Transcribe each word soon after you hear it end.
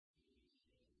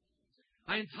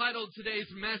I entitled today's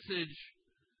message,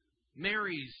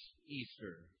 Mary's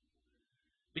Easter,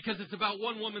 because it's about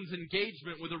one woman's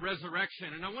engagement with a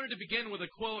resurrection. And I wanted to begin with a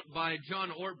quote by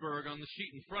John Ortberg on the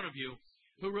sheet in front of you,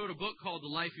 who wrote a book called The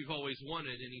Life You've Always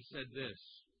Wanted, and he said this: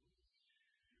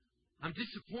 I'm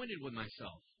disappointed with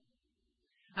myself.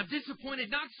 I'm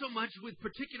disappointed not so much with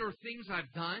particular things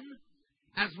I've done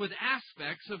as with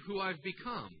aspects of who I've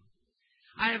become.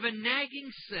 I have a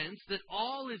nagging sense that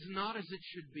all is not as it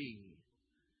should be.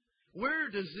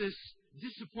 Where does this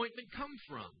disappointment come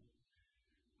from?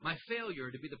 My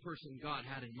failure to be the person God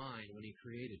had in mind when He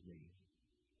created me.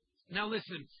 Now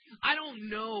listen, I don't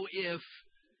know if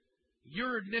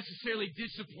you're necessarily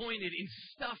disappointed in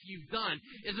stuff you've done.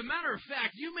 As a matter of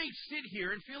fact, you may sit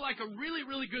here and feel like a really,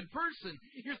 really good person.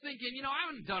 You're thinking, I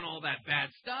haven't done all that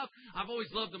bad stuff. I've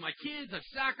always loved my kids.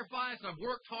 I've sacrificed. I've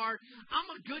worked hard.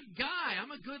 I'm a good guy.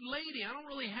 I'm a good lady. I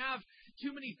don't really have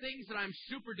too many things that I'm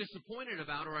super disappointed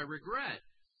about or I regret.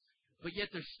 But yet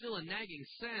there's still a nagging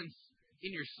sense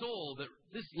in your soul that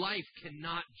this life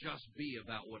cannot just be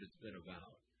about what it's been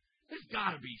about. There's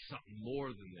got to be something more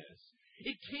than this.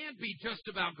 It can't be just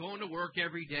about going to work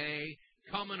every day,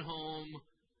 coming home.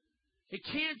 It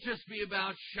can't just be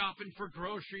about shopping for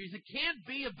groceries. It can't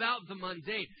be about the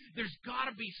mundane. There's got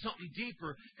to be something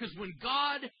deeper, because when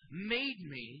God made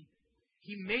me,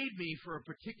 He made me for a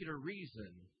particular reason.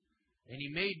 And He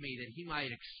made me that He might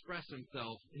express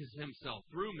Himself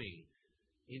through me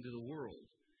into the world.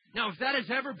 Now, if that has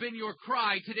ever been your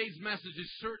cry, today's message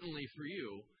is certainly for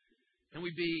you. And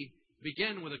we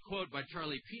begin with a quote by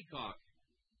Charlie Peacock,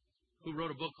 who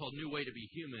wrote a book called New Way to Be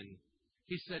Human.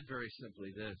 He said very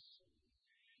simply this: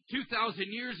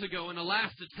 2,000 years ago, in a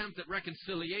last attempt at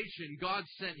reconciliation, God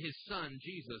sent His Son,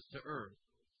 Jesus, to earth.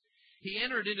 He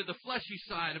entered into the fleshy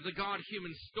side of the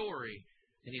God-human story,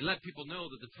 and He let people know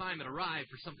that the time had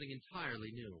arrived for something entirely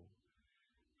new.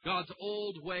 God's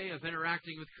old way of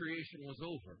interacting with creation was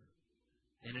over,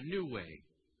 and a new way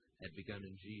had begun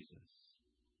in Jesus.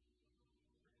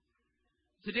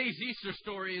 Today's Easter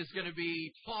story is going to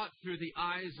be taught through the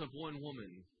eyes of one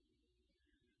woman,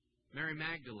 Mary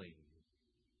Magdalene.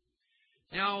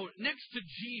 Now, next to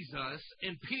Jesus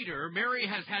and Peter, Mary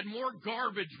has had more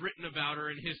garbage written about her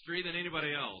in history than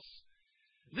anybody else.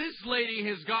 This lady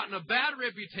has gotten a bad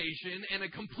reputation and a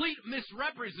complete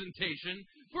misrepresentation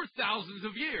for thousands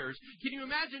of years. Can you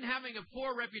imagine having a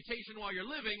poor reputation while you're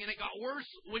living and it got worse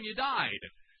when you died?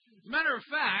 As a matter of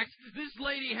fact, this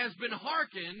lady has been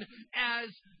hearkened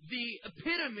as the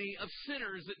epitome of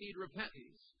sinners that need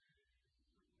repentance.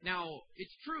 Now,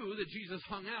 it's true that Jesus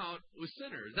hung out with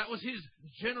sinners. That was His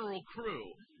general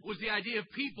crew, was the idea of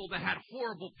people that had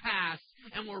horrible pasts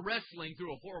and were wrestling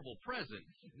through a horrible present.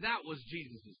 That was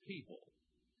Jesus' people.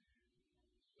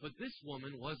 But this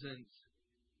woman wasn't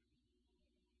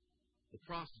the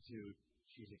prostitute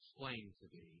she's explained to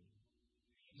be.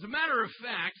 As a matter of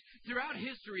fact, throughout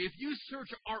history, if you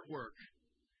search artwork,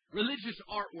 religious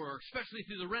artwork, especially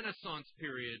through the Renaissance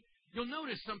period, you'll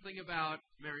notice something about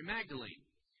Mary Magdalene.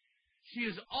 She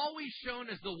is always shown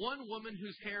as the one woman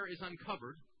whose hair is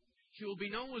uncovered. She will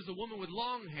be known as the woman with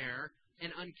long hair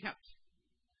and unkept.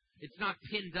 It's not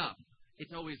pinned up.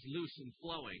 It's always loose and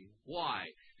flowing. Why?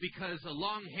 Because the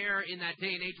long hair in that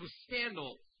day and age was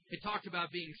scandal. It talked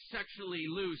about being sexually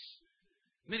loose.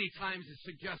 Many times it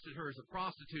suggested her as a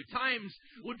prostitute. Times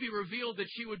would be revealed that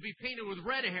she would be painted with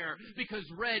red hair because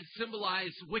red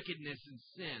symbolized wickedness and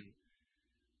sin.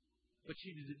 But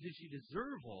did she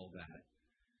deserve all that?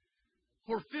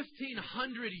 For 1,500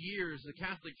 years, the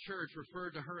Catholic Church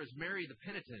referred to her as Mary the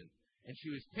Penitent, and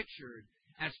she was pictured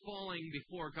as falling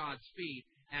before God's feet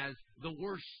as the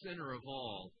worst sinner of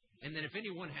all. And that if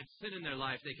anyone had sin in their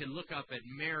life, they could look up at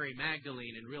Mary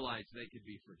Magdalene and realize they could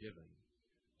be forgiven.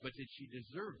 But did she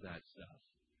deserve that stuff?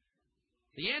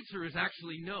 The answer is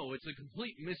actually no. It's a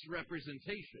complete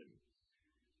misrepresentation.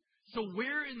 So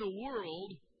where in the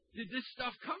world did this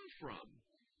stuff come from?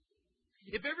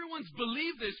 If everyone's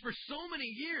believed this for so many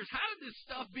years, how did this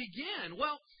stuff begin?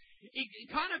 Well,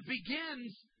 it kind of begins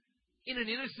in an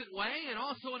innocent way and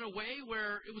also in a way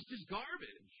where it was just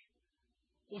garbage.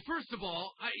 Well, first of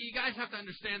all, you guys have to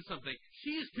understand something.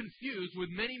 She is confused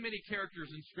with many, many characters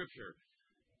in Scripture.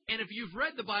 And if you've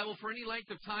read the Bible for any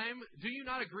length of time, do you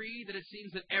not agree that it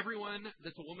seems that everyone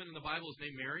that's a woman in the Bible is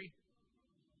named Mary?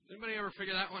 Anybody ever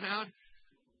figure that one out?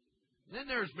 And then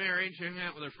there's Mary, and she hung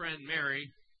out with her friend Mary,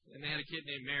 and they had a kid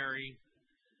named Mary.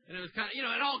 And it was kind of,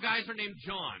 and all guys are named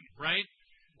John, right?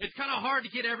 It's kind of hard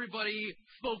to get everybody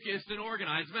focused and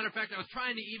organized. As a matter of fact, I was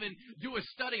trying to even do a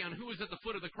study on who was at the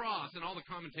foot of the cross, and all the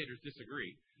commentators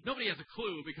disagree. Nobody has a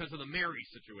clue because of the Mary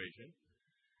situation.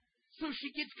 So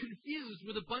she gets confused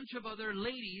with a bunch of other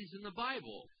ladies in the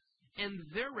Bible, and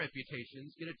their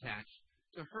reputations get attached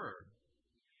to her.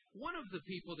 One of the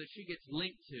people that she gets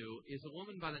linked to is a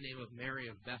woman by the name of Mary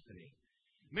of Bethany.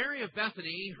 Mary of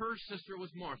Bethany, her sister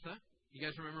was Martha. You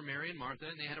guys remember Mary and Martha,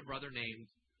 and they had a brother named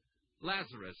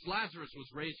Lazarus. Lazarus was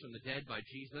raised from the dead by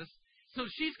Jesus. So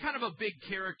she's kind of a big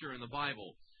character in the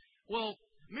Bible. Well,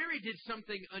 Mary did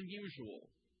something unusual.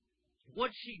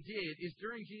 What she did is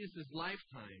during Jesus'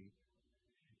 lifetime,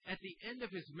 at the end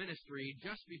of his ministry,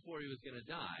 just before he was going to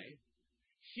die,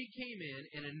 she came in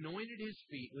and anointed his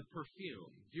feet with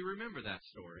perfume. Do you remember that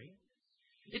story?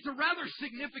 It's a rather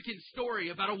significant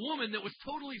story about a woman that was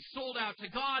totally sold out to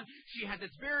God. She had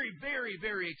this very, very,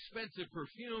 very expensive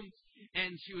perfume,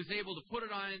 and she was able to put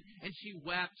it on, and she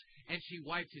wept, and she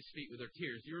wiped his feet with her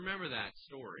tears. Do you remember that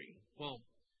story? Well,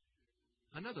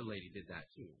 another lady did that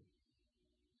too.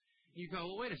 You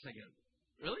go, well, wait a second.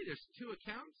 Really? There's two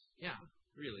accounts? Yeah,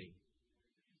 really.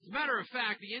 As a matter of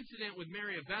fact, the incident with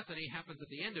Mary of Bethany happens at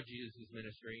the end of Jesus'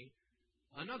 ministry.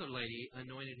 Another lady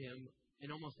anointed him in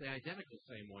almost the identical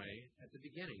same way at the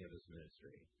beginning of his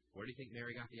ministry. Where do you think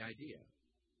Mary got the idea?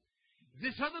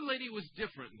 This other lady was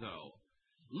different, though.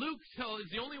 Luke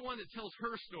is the only one that tells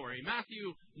her story.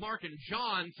 Matthew, Mark, and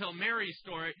John tell Mary's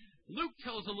story. Luke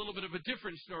tells a little bit of a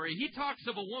different story. He talks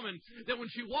of a woman that when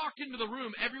she walked into the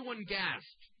room, everyone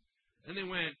gasped. And they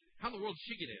went, how in the world did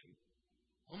she get in?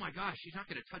 Oh my gosh, she's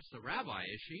not going to touch the rabbi,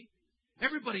 is she?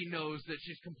 Everybody knows that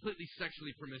she's completely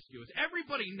sexually promiscuous.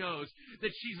 Everybody knows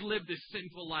that she's lived this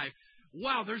sinful life.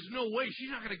 Wow, there's no way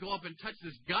she's not going to go up and touch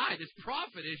this guy, this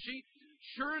prophet, is she?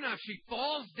 Sure enough, she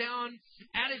falls down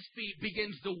at his feet,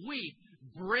 begins to weep,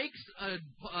 breaks a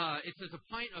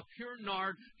pint of pure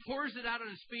nard, pours it out on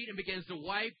his feet, and begins to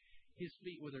wipe his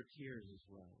feet with her tears as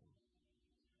well.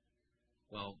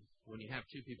 Well, when you have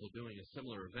two people doing a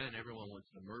similar event, everyone wants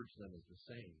to merge them as the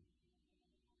same.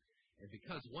 And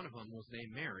because one of them was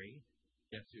named Mary,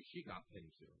 guess who she got pinned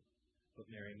to? But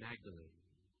Mary Magdalene.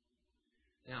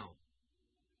 Now,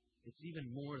 it's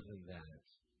even more than that.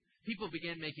 People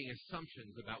began making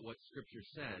assumptions about what Scripture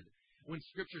said. When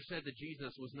Scripture said that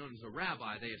Jesus was known as a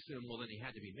rabbi, they assumed, well, then he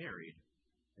had to be married.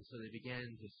 And so they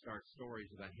began to start stories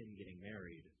about him getting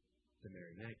married to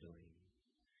Mary Magdalene.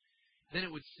 Then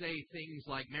it would say things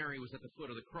like Mary was at the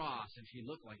foot of the cross and she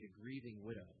looked like a grieving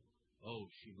widow. Oh,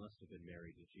 she must have been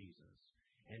married to Jesus.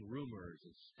 And rumors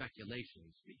and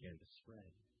speculations began to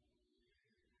spread.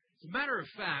 As a matter of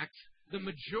fact, the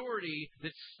majority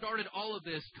that started all of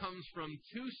this comes from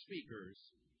two speakers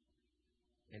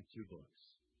and two books.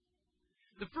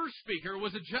 The first speaker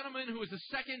was a gentleman who was a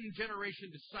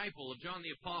second-generation disciple of John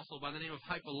the Apostle by the name of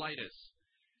Hippolytus.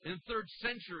 In the 3rd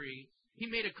century, he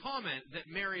made a comment that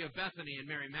Mary of Bethany and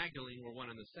Mary Magdalene were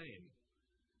one and the same.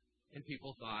 And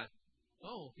people thought,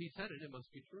 oh, he said it, it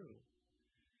must be true.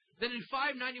 Then in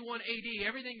 591 AD,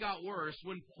 everything got worse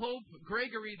when Pope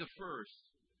Gregory I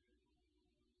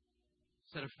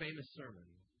said a famous sermon.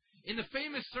 In the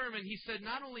famous sermon, he said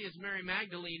not only is Mary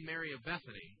Magdalene Mary of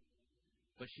Bethany,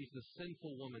 but she's the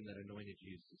sinful woman that anointed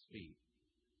Jesus' feet.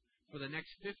 For the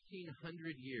next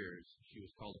 1,500 years, she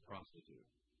was called a prostitute.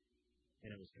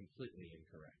 And it was completely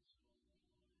incorrect.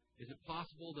 Is it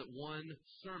possible that one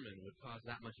sermon would cause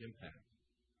that much impact?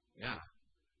 Yeah,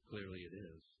 clearly it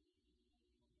is.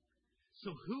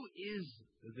 So who is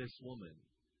this woman?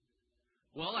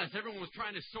 Well, as everyone was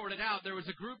trying to sort it out, there was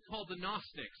a group called the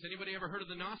Gnostics. Anybody ever heard of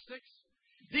the Gnostics?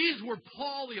 These were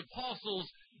Paul the Apostle's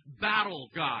battle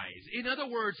guys. In other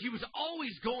words, he was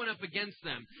always going up against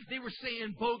them. They were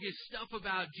saying bogus stuff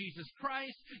about Jesus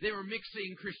Christ. They were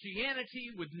mixing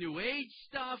Christianity with New Age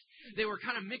stuff. They were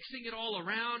kind of mixing it all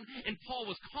around. And Paul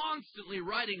was constantly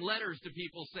writing letters to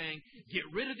people saying, get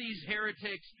rid of these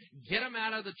heretics, get them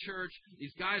out of the church.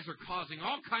 These guys are causing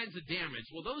all kinds of damage.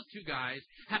 Well, those two guys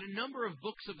had a number of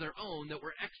books of their own that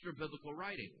were extra-biblical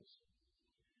writings.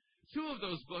 Two of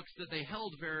those books that they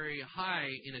held very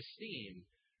high in esteem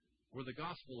were the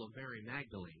Gospel of Mary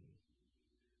Magdalene,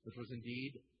 which was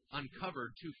indeed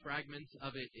uncovered, 2 fragments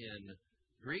of it in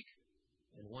Greek,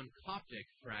 and one Coptic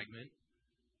fragment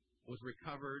was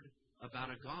recovered about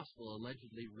a gospel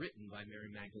allegedly written by Mary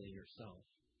Magdalene herself.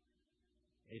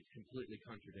 It completely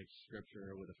contradicts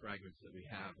Scripture with the fragments that we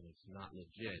have, and it's not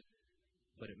legit.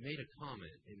 But it made a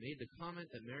comment. It made the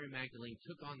comment that Mary Magdalene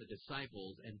took on the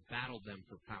disciples and battled them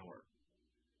for power.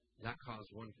 That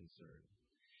caused one concern.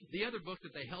 The other book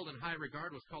that they held in high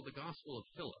regard was called the Gospel of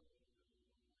Philip.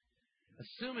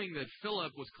 Assuming that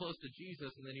Philip was close to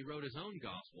Jesus and then he wrote his own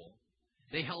gospel,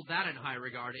 they held that in high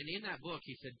regard. And in that book,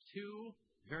 he said 2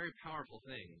 very powerful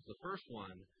things. The first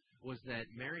one was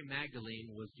that Mary Magdalene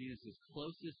was Jesus'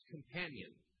 closest companion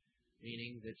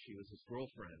meaning that she was his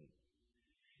girlfriend,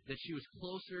 that she was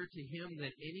closer to him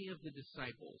than any of the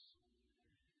disciples.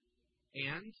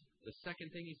 And the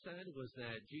second thing he said was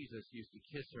that Jesus used to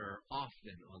kiss her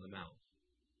often on the mouth.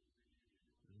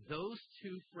 Those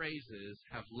two phrases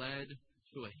have led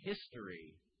to a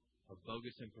history of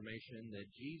bogus information that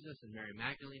Jesus and Mary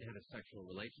Magdalene had a sexual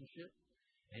relationship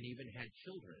and even had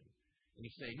children. And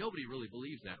you say, nobody really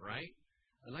believes that, right?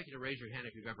 I'd like you to raise your hand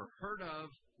if you've ever heard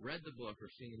of, read the book, or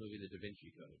seen the movie The Da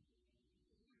Vinci Code.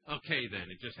 Okay,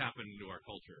 then. It just happened into our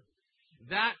culture.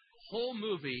 That whole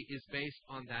movie is based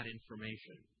on that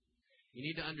information. You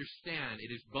need to understand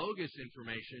it is bogus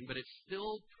information, but it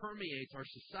still permeates our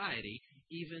society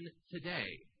even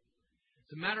today.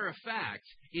 As a matter of fact,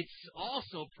 it's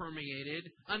also permeated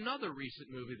another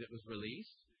recent movie that was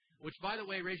released, which, by the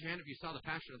way, raise your hand if you saw The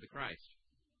Passion of the Christ.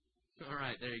 All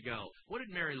right, there you go. What did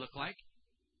Mary look like?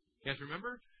 You guys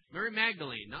remember? Mary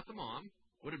Magdalene, not the mom.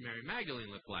 What did Mary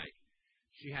Magdalene look like?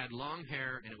 She had long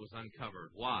hair and it was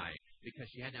uncovered. Why? Because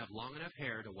she had to have long enough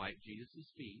hair to wipe Jesus'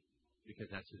 feet, because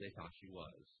that's who they thought she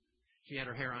was. She had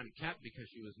her hair unkept because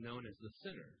she was known as the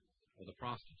sinner or the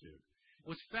prostitute.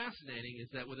 What's fascinating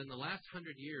is that within the last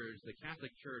 100 years, the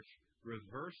Catholic Church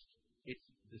reversed its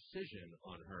decision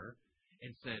on her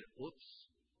and said, oops,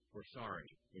 we're sorry,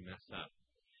 we messed up.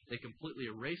 They completely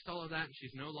erased all of that, and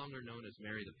she's no longer known as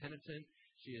Mary the Penitent.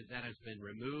 That has been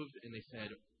removed, and they said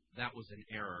that was an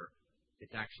error.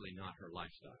 It's actually not her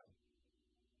lifestyle.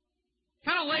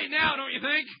 Kind of late now, don't you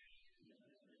think?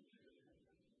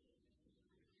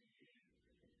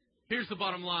 Here's the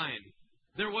bottom line.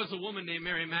 There was a woman named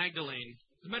Mary Magdalene.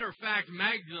 As a matter of fact,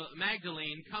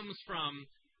 Magdalene comes from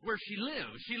where she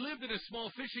lived. She lived in a small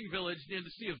fishing village near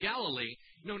the Sea of Galilee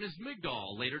known as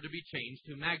Migdal, later to be changed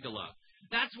to Magdala.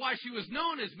 That's why she was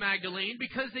known as Magdalene,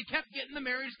 because they kept getting the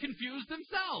Marys confused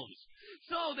themselves.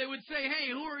 So they would say, hey,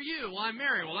 who are you? Well, I'm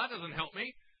Mary. Well, that doesn't help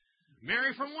me.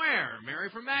 Mary from where? Mary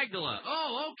from Magdala.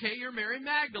 Oh, okay, you're Mary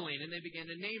Magdalene. And they began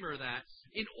to name her that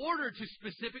in order to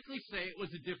specifically say it was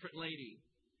a different lady.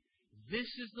 This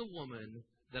is the woman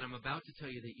that I'm about to tell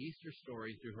you the Easter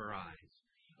story through her eyes.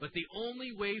 But the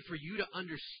only way for you to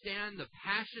understand the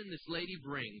passion this lady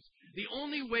brings, the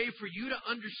only way for you to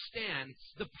understand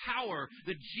the power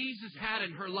that Jesus had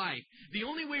in her life, the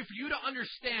only way for you to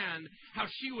understand how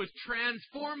she was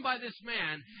transformed by this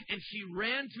man and she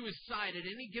ran to his side at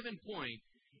any given point,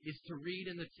 is to read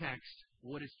in the text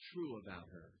what is true about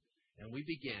her. And we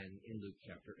begin in Luke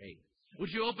chapter 8.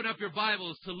 Would you open up your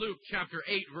Bibles to Luke chapter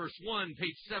 8, verse 1,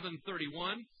 page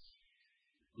 731?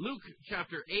 Luke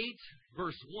chapter 8,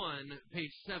 verse 1,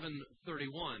 page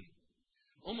 731.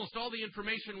 Almost all the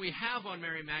information we have on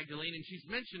Mary Magdalene, and she's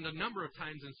mentioned a number of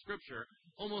times in Scripture,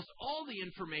 almost all the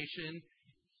information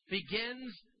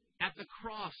begins at the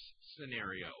cross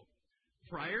scenario.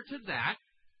 Prior to that,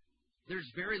 there's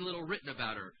very little written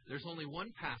about her. There's only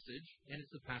one passage, and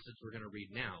it's the passage we're going to read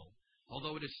now.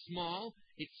 Although it is small,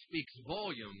 it speaks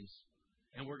volumes,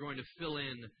 and we're going to fill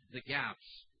in the gaps.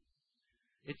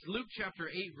 It's Luke chapter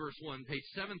 8, verse 1, page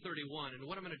 731, and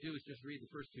what I'm going to do is just read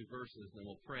the first two verses, and then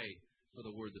we'll pray for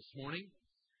the word this morning,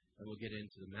 and we'll get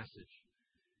into the message.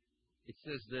 It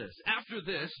says this: After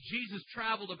this, Jesus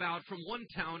traveled about from one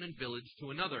town and village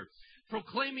to another,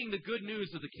 proclaiming the good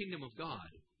news of the kingdom of God.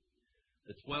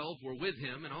 The 12 were with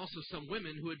him, and also some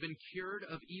women who had been cured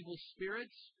of evil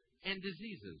spirits and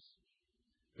diseases.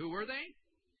 Who were they?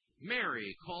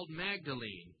 Mary, called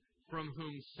Magdalene, from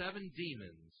whom 7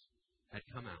 demons had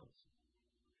come out.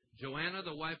 Joanna,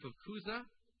 the wife of Chuza,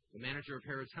 the manager of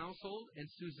Herod's household, and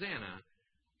Susanna,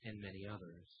 and many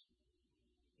others.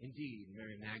 Indeed,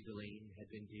 Mary Magdalene had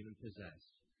been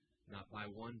demon-possessed, not by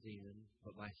one demon,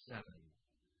 but by 7.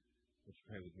 Would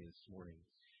you pray with me this morning?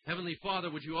 Heavenly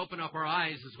Father, would you open up our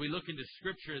eyes as we look into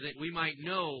Scripture, that we might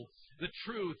know the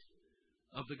truth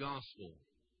of the gospel,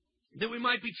 that we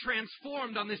might be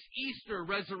transformed on this Easter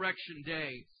resurrection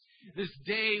day, this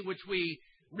day which we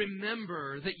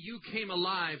remember that you came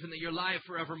alive and that you're alive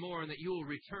forevermore and that you will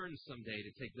return someday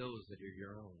to take those that are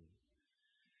your own.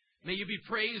 May you be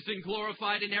praised and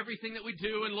glorified in everything that we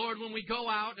do. And Lord, when we go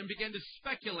out and begin to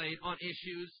speculate on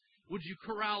issues, would you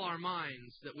corral our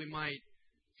minds that we might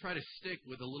try to stick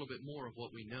with a little bit more of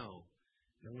what we know?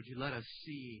 And would you let us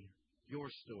see your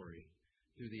story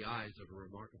through the eyes of a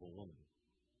remarkable woman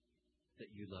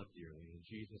that you love dearly. In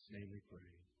Jesus' name we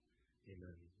pray.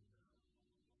 Amen.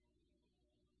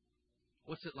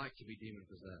 What's it like to be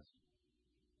demon-possessed?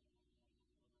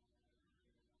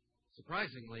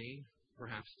 Surprisingly,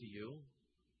 perhaps to you,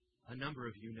 a number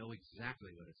of you know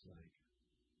exactly what it's like.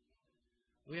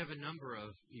 We have a number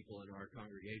of people in our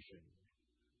congregation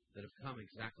that have come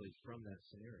exactly from that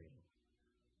scenario.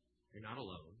 You're not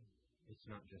alone. It's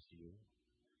not just you.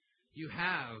 You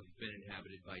have been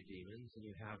inhabited by demons, and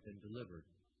you have been delivered.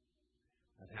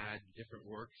 I've had different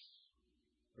works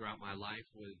throughout my life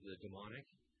with the demonic,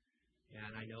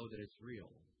 and I know that it's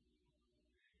real.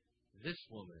 This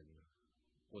woman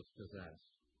was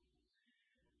possessed.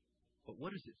 But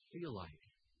what does it feel like?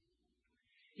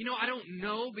 I don't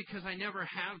know because I never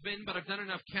have been, but I've done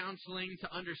enough counseling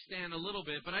to understand a little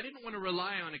bit. But I didn't want to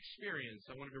rely on experience.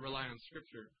 I wanted to rely on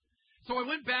Scripture. So I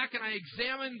went back and I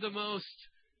examined the most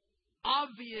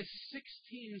obvious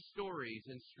 16 stories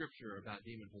in Scripture about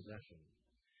demon possession.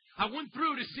 I went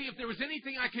through to see if there was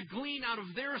anything I could glean out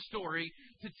of their story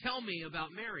to tell me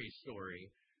about Mary's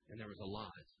story, and there was a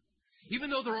lot. Even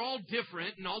though they're all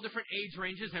different and all different age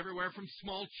ranges, everywhere from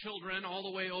small children all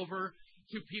the way over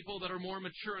to people that are more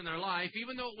mature in their life,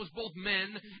 even though it was both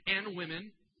men and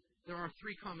women, there are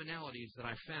three commonalities that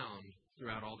I found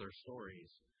throughout all their stories.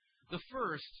 The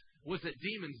first was that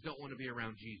demons don't want to be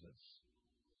around Jesus.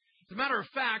 As a matter of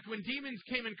fact, when demons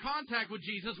came in contact with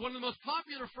Jesus, one of the most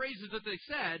popular phrases that they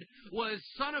said was,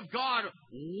 "Son of God,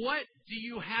 what do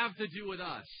you have to do with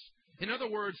us?" In other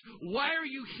words, why are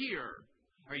you here?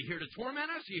 Are you here to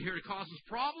torment us? Are you here to cause us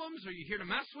problems? Are you here to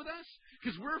mess with us?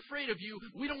 Because we're afraid of you.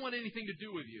 We don't want anything to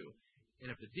do with you.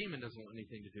 And if the demon doesn't want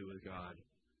anything to do with God,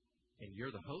 and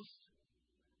you're the host,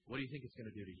 what do you think it's going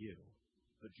to do to you?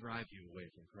 But drive you away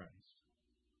from Christ.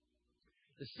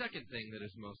 The second thing that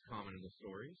is most common in the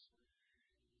stories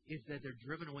is that they're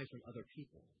driven away from other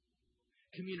people.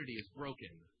 Community is broken.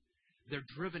 They're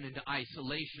driven into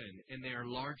isolation, and they are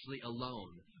largely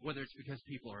alone, whether it's because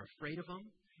people are afraid of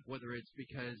them, whether it's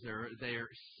because they're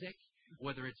sick,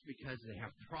 whether it's because they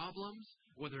have problems,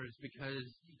 whether it's because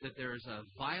that there's a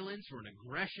violence or an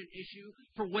aggression issue.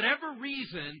 For whatever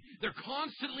reason, they're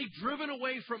constantly driven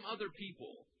away from other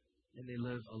people, and they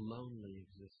live a lonely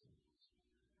existence.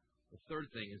 The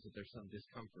third thing is that there's some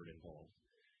discomfort involved.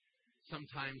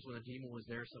 Sometimes when a demon was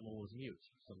there, someone was mute.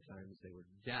 Sometimes they were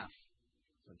deaf.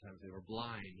 Sometimes they were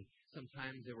blind.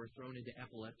 Sometimes they were thrown into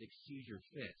epileptic seizure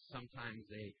fits. Sometimes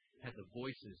they had the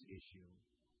voices issue.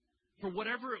 For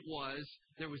whatever it was,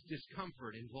 there was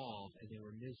discomfort involved, and they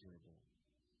were miserable.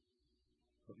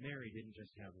 But Mary didn't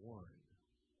just have one.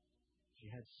 She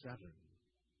had 7.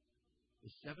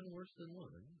 Is 7 worse than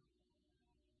 1?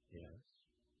 Yes.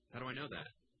 How do I know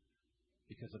that?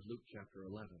 Because of Luke chapter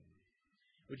 11.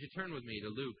 Would you turn with me to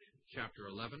Luke chapter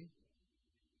 11,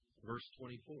 verse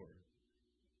 24?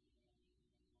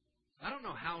 I don't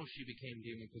know how she became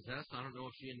demon-possessed. I don't know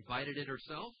if she invited it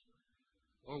herself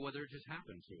or whether it just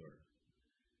happened to her.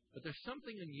 But there's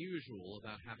something unusual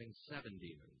about having 7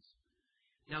 demons.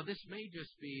 Now, this may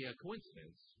just be a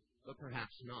coincidence, but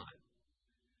perhaps not.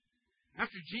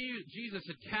 After Jesus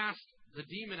had cast the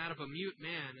demon out of a mute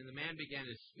man and the man began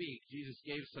to speak, Jesus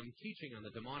gave some teaching on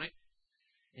the demonic.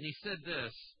 And he said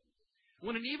this: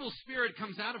 "When an evil spirit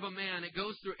comes out of a man, it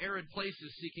goes through arid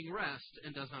places seeking rest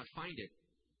and does not find it.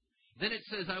 Then it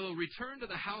says, 'I will return to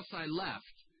the house I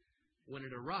left.' When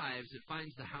it arrives, it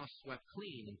finds the house swept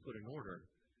clean and put in order.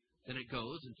 Then it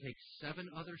goes and takes 7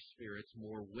 other spirits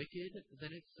more wicked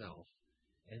than itself,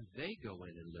 and they go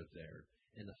in and live there.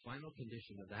 And the final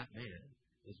condition of that man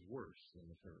is worse than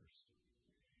the first."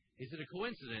 Is it a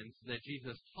coincidence that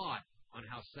Jesus taught on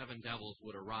how 7 devils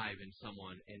would arrive in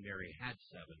someone and Mary had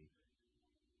 7?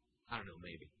 I don't know,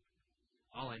 maybe.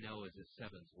 All I know is that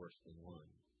 7's worse than 1.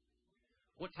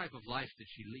 What type of life did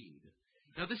she lead?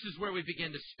 Now, this is where we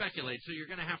begin to speculate, so you're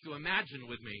going to have to imagine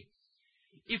with me.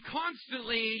 If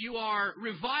constantly you are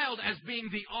reviled as being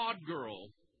the odd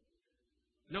girl,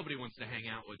 nobody wants to hang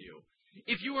out with you.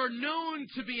 If you are known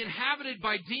to be inhabited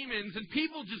by demons and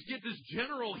people just get this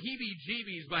general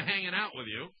heebie-jeebies by hanging out with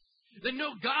you, then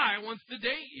no guy wants to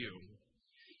date you.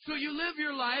 So you live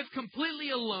your life completely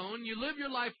alone. You live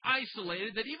your life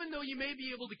isolated, that even though you may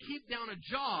be able to keep down a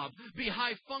job, be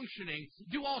high-functioning,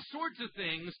 do all sorts of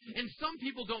things, and some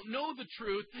people don't know the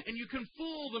truth, and you can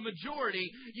fool the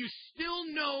majority, you still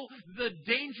know the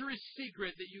dangerous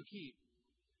secret that you keep.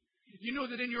 You know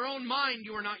that in your own mind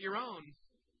you are not your own.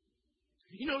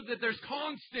 You know that there's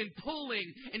constant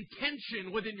pulling and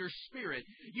tension within your spirit.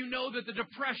 You know that the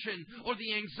depression or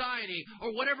the anxiety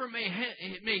or whatever may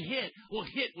hit will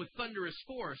hit with thunderous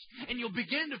force. And you'll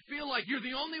begin to feel like you're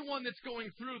the only one that's going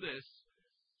through this.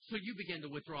 So you begin to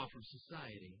withdraw from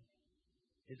society.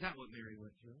 Is that what Mary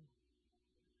went through?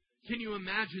 Can you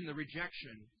imagine the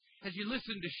rejection? As you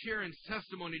listen to Sharon's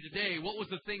testimony today, what was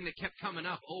the thing that kept coming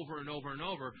up over and over and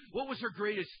over? What was her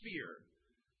greatest fear?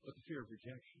 But the fear of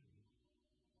rejection.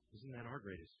 Isn't that our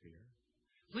greatest fear?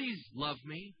 Please love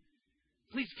me.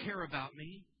 Please care about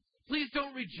me. Please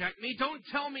don't reject me. Don't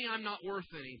tell me I'm not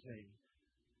worth anything.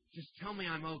 Just tell me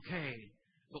I'm okay.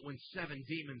 But when 7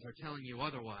 demons are telling you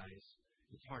otherwise,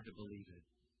 it's hard to believe it.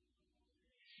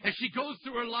 As she goes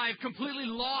through her life completely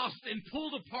lost and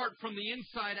pulled apart from the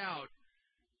inside out,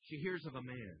 she hears of a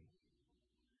man.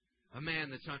 A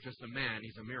man that's not just a man,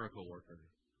 he's a miracle worker.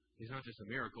 He's not just a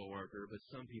miracle worker, but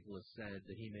some people have said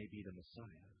that he may be the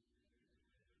Messiah.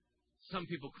 Some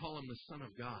people call him the Son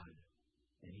of God,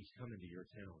 and he's coming to your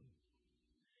town.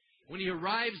 When he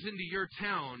arrives into your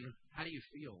town, how do you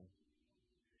feel?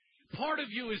 Part of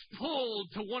you is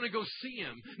pulled to want to go see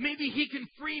him. Maybe he can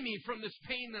free me from this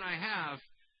pain that I have.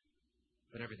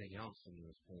 But everything else in you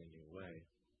is pulling you away.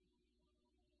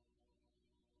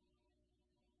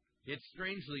 Yet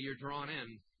strangely, you're drawn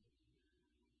in.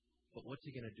 But what's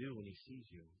he going to do when he sees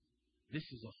you? This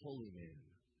is a holy man.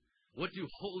 What do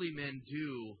holy men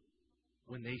do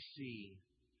when they see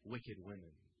wicked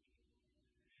women?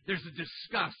 There's a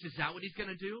disgust. Is that what he's going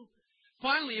to do?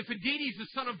 Finally, if indeed he's the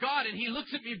Son of God and he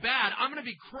looks at me bad, I'm going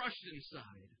to be crushed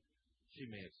inside, she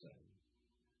may have said.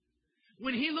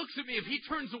 When he looks at me, if he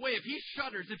turns away, if he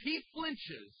shudders, if he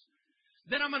flinches,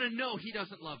 then I'm going to know he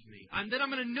doesn't love me. Then I'm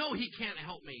going to know he can't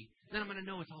help me. Then I'm going to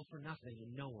know it's all for nothing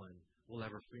and no one will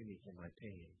ever free me from my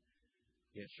pain.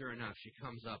 Yet sure enough, she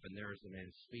comes up and there is the man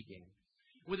speaking.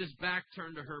 With his back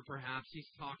turned to her, perhaps,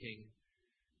 he's talking,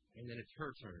 and then it's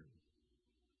her turn.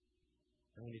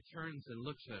 And when he turns and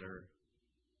looks at her,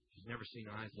 she's never seen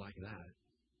eyes like that.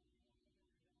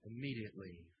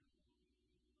 Immediately,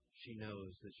 she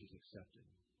knows that she's accepted.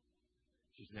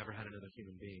 She's never had another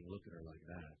human being look at her like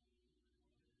that.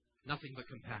 Nothing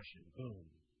but compassion. Boom.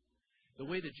 The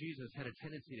way that Jesus had a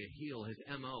tendency to heal, his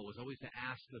M.O. was always to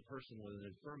ask the person with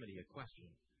an infirmity a question.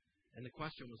 And the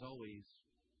question was always,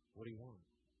 what do you want?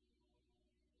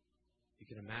 You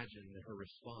can imagine that her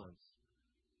response,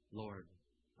 Lord,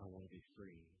 I want to be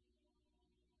free.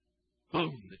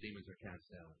 Boom! The demons are cast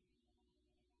out.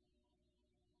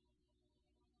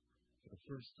 For the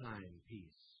first time,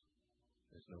 peace.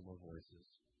 There's no more voices.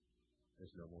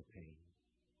 There's no more pain.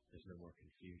 There's no more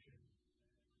confusion.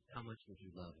 How much would you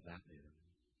love that man?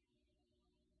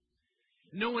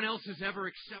 No one else has ever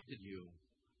accepted you.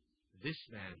 This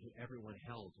man, who everyone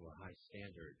held to a high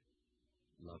standard,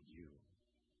 loved you.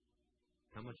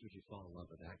 How much would you fall in love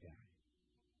with that guy?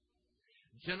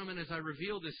 Gentlemen, as I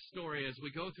reveal this story, as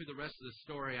we go through the rest of the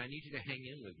story, I need you to hang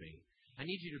in with me. I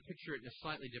need you to picture it in a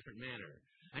slightly different manner.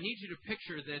 I need you to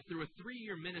picture that through a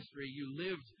 3-year ministry, you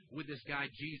lived with this guy,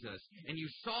 Jesus, and you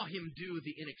saw him do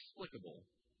the inexplicable.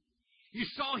 You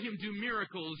saw him do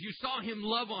miracles. You saw him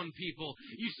love on people.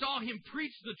 You saw him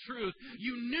preach the truth.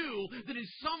 You knew that in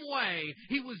some way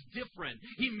he was different.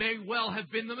 He may well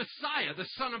have been the Messiah, the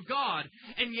Son of God.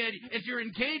 And yet, as you're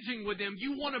engaging with him,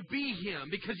 you want to be him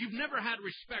because you've never had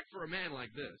respect for a man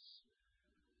like this.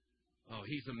 Oh,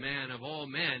 he's a man of all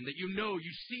men that you know,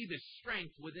 you see this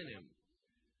strength within him.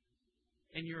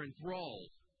 And you're enthralled.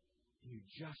 And you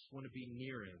just want to be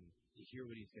near him to hear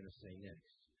what he's going to say next.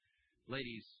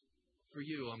 Ladies, for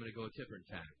you, I'm going to go a different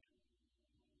tack.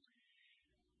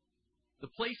 The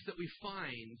place that we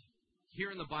find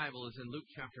here in the Bible is in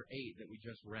Luke chapter 8 that we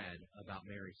just read about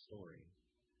Mary's story.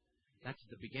 That's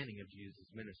at the beginning of Jesus'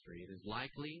 ministry. It is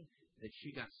likely that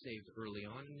she got saved early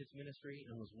on in his ministry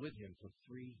and was with him for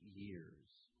 3 years.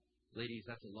 Ladies,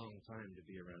 that's a long time to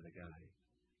be around a guy.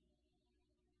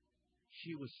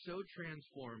 She was so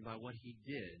transformed by what he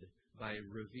did, by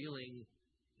revealing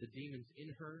the demons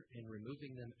in her and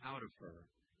removing them out of her,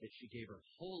 that she gave her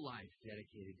whole life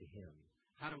dedicated to him.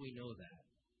 How do we know that?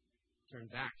 Turn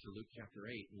back to Luke chapter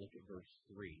 8 and look at verse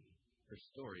 3. Her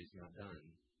story's not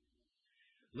done.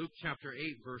 Luke chapter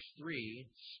 8, verse 3,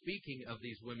 speaking of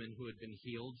these women who had been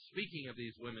healed, speaking of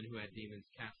these women who had demons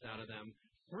cast out of them,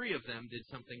 3 of them did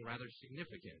something rather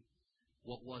significant.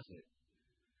 What was it?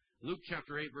 Luke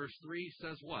chapter 8, verse 3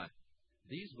 says what?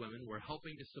 These women were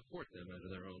helping to support them out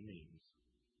of their own means.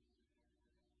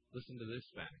 Listen to this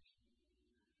fact.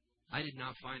 I did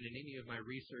not find in any of my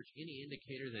research any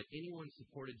indicator that anyone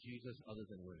supported Jesus other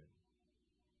than women.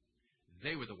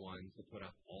 They were the ones that put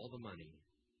up all the money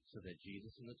so that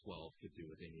Jesus and the 12 could do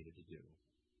what they needed to do.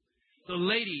 The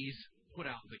ladies put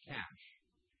out the cash.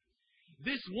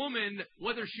 This woman,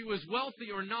 whether she was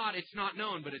wealthy or not, it's not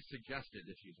known, but it's suggested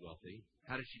that she's wealthy.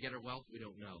 How did she get her wealth? We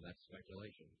don't know. That's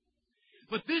speculation.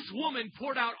 But this woman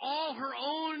poured out all her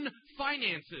own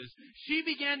finances. She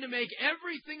began to make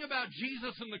everything about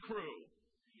Jesus and the crew.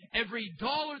 Every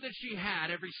dollar that she had,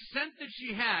 every cent that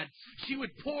she had, she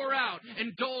would pour out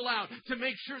and dole out to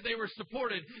make sure they were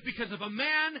supported. Because if a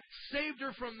man saved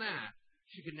her from that,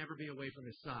 she could never be away from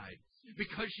his side.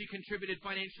 Because she contributed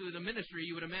financially to the ministry,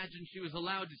 you would imagine she was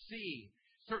allowed to see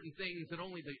certain things that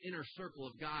only the inner circle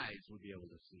of guys would be able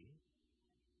to see.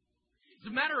 As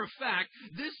a matter of fact,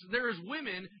 there's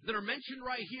women that are mentioned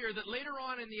right here that later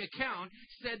on in the account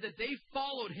said that they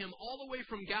followed him all the way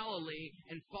from Galilee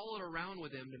and followed around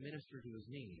with him to minister to his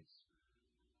needs.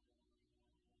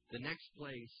 The next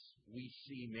place we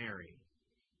see Mary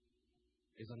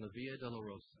is on the Via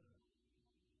Dolorosa,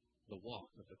 the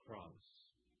walk of the cross.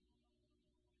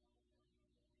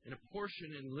 In a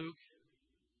portion in Luke,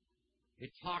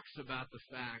 it talks about the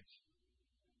fact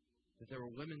that there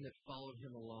were women that followed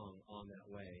him along on that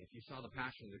way. If you saw the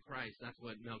Passion of the Christ, that's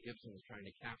what Mel Gibson was trying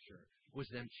to capture, was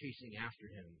them chasing after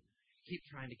him. Keep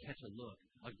trying to catch a look,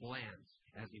 a glance,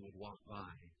 as he would walk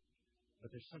by.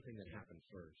 But there's something that happened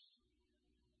first.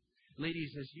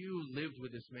 Ladies, as you lived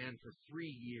with this man for 3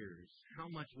 years, how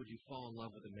much would you fall in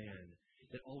love with a man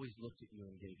that always looked at you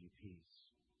and gave you peace?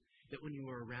 That when you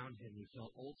were around him, you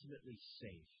felt ultimately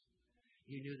safe.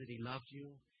 You knew that he loved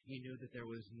you. You knew that there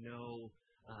was no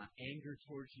anger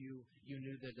towards you. You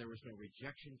knew that there was no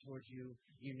rejection towards you.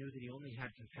 You knew that he only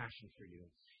had compassion for you.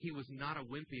 He was not a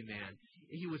wimpy man.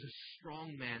 He was a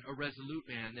strong man, a resolute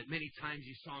man, that many times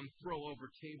you saw him throw over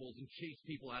tables and chase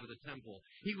people out of the temple.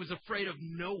 He was afraid of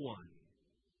no one.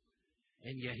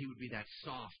 And yet he would be that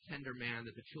soft, tender man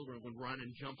that the children would run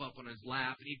and jump up on his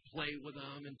lap, and he'd play with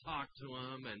them and talk to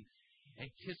them and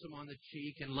kiss them on the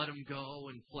cheek and let them go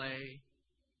and play.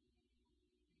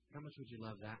 How much would you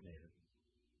love that man?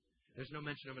 There's no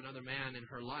mention of another man in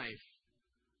her life.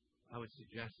 I would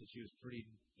suggest that she was pretty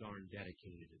darn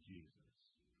dedicated to Jesus.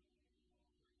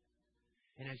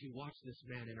 And as you watch this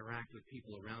man interact with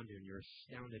people around you, and you're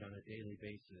astounded on a daily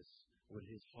basis, would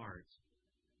his heart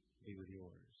be with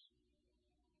yours?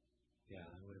 Yeah,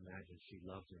 I would imagine she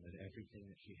loved him with everything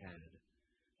that she had.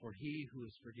 For he who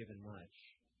is forgiven much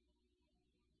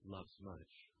loves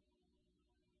much.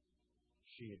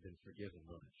 She had been forgiven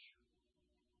much,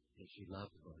 and she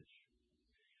loved much.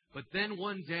 But then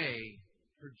one day,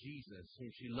 her Jesus, whom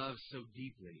she loved so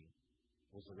deeply,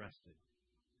 was arrested.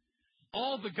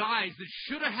 All the guys that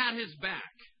should have had his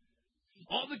back,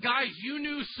 all the guys you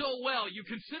knew so well, you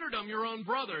considered them your own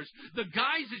brothers, the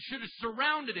guys that should have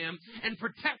surrounded him and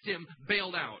protect him,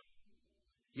 bailed out.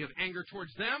 You have anger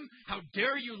towards them? How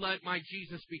dare you let my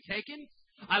Jesus be taken?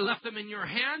 I left them in your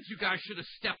hands. You guys should have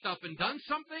stepped up and done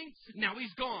something. Now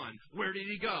he's gone. Where did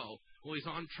he go? Well, he's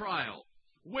on trial.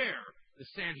 Where? The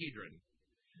Sanhedrin.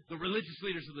 The religious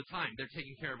leaders of the time. They're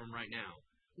taking care of him right now.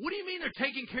 What do you mean they're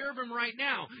taking care of him right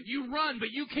now? You run,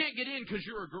 but you can't get in because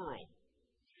you're a girl.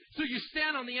 So you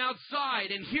stand on the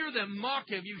outside and hear them mock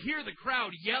him. You hear the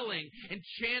crowd yelling and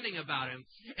chanting about him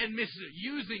and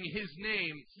misusing his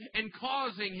name and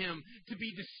causing him to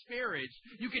be disparaged.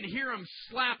 You can hear him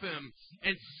slap him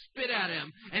and spit at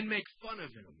him and make fun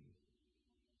of him.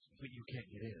 But you can't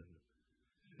get in.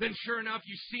 Then sure enough,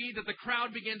 you see that the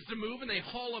crowd begins to move and they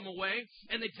haul him away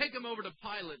and they take him over to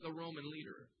Pilate, the Roman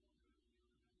leader.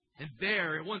 And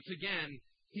there, once again,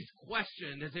 he's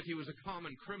questioned as if he was a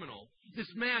common criminal.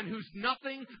 This man who's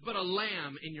nothing but a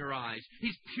lamb in your eyes.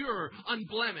 He's pure,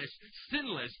 unblemished,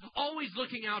 sinless, always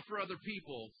looking out for other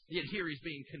people. Yet here he's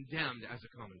being condemned as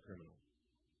a common criminal.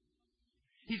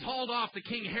 He's hauled off to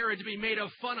King Herod to be made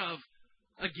fun of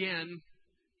again.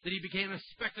 That he became a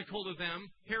spectacle to them.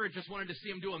 Herod just wanted to see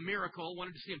him do a miracle,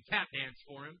 wanted to see him tap dance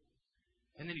for him.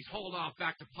 And then he's hauled off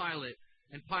back to Pilate.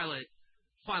 And Pilate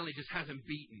finally just has him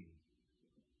beaten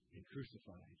and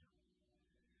crucified.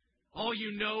 All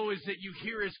you know is that you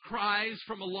hear his cries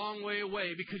from a long way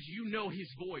away because you know his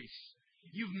voice.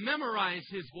 You've memorized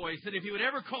his voice, that if he would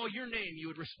ever call your name, you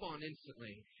would respond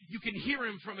instantly. You can hear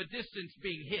him from a distance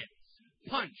being hit,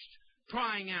 punched,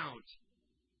 crying out.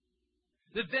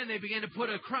 That then they began to put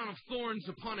a crown of thorns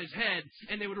upon his head,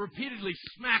 and they would repeatedly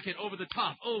smack it over the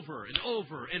top, over and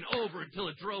over and over, until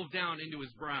it drove down into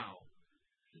his brow.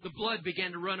 The blood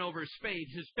began to run over his face.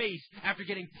 His face, after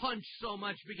getting punched so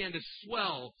much, began to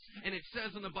swell. And it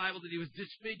says in the Bible that he was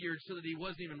disfigured so that he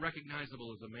wasn't even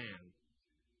recognizable as a man.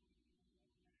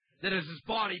 That as his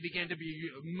body began to be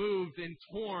moved and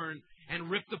torn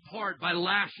and ripped apart by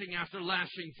lashing after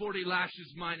lashing, 40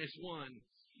 lashes minus 1,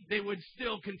 they would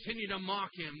still continue to mock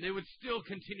him. They would still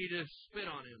continue to spit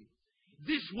on him.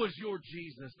 This was your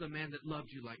Jesus, the man that loved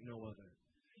you like no other.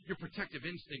 Your protective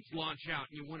instincts launch out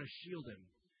and you want to shield him.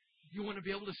 You want to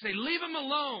be able to say, leave him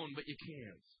alone, but you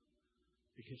can't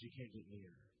because you can't get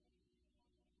near.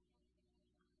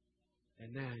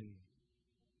 And then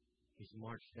he's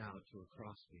marched out to a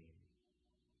crossbeam.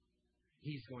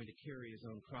 He's going to carry his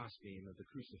own crossbeam of the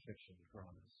crucifixion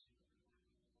cross.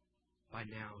 By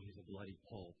now, he's a bloody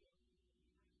pulp.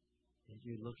 And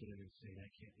you look at him and say,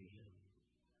 that can't be him.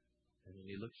 And then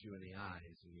he looks you in the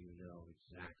eyes, and you know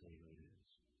exactly who it is,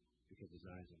 because his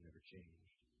eyes have never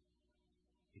changed.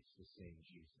 It's the same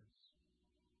Jesus.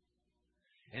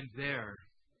 And there,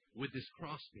 with this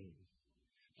crossbeam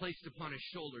placed upon his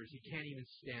shoulders, he can't even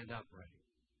stand upright.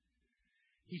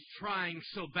 He's trying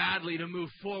so badly to move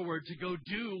forward, to go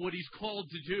do what he's called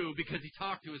to do, because he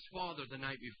talked to his father the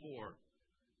night before.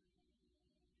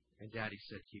 And Daddy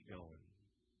said, keep going.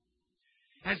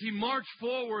 As he marched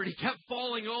forward, he kept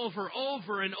falling over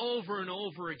and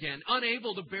over again,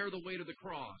 unable to bear the weight of the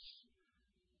cross.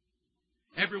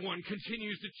 Everyone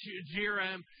continues to jeer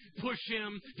him, push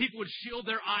him. People would shield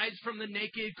their eyes from the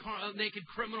naked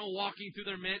criminal walking through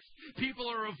their midst. People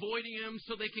are avoiding him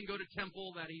so they can go to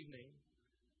temple that evening.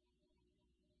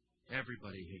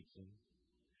 Everybody hates him.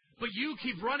 But you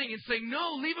keep running and saying,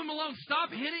 no, leave him alone. Stop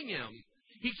hitting him.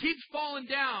 He keeps falling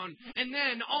down. And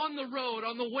then on the road,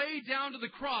 on the way down to the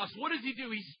cross, what does he do?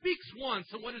 He speaks once.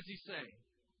 And what does he say?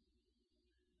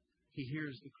 He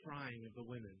hears the crying of the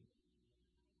women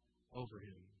over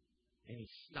him. And he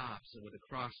stops. And with a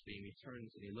crossbeam, he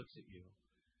turns and he looks at you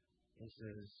and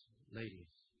says, ladies,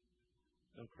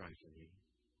 don't cry for me.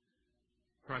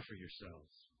 Cry for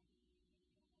yourselves.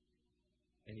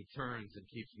 And he turns and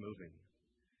keeps moving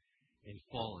and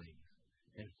falling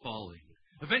and falling.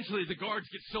 Eventually the guards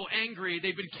get so angry,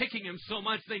 they've been kicking him so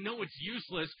much they know it's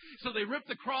useless. So they rip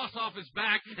the cross off his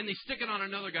back and they stick it on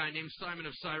another guy named Simon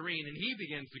of Cyrene, and he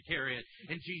begins to carry it,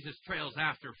 and Jesus trails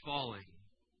after, falling.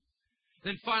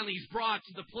 Then finally he's brought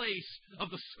to the place of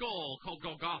the skull called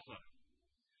Golgotha.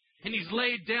 And he's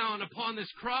laid down upon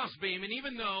this crossbeam, and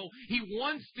even though he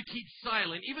wants to keep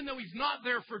silent, even though he's not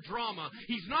there for drama,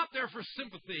 he's not there for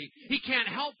sympathy, he can't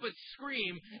help but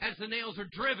scream as the nails are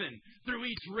driven through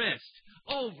each wrist,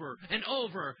 over and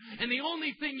over. And the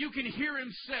only thing you can hear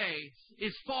him say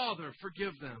is, Father,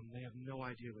 forgive them. They have no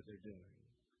idea what they're doing.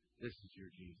 This is your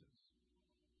Jesus.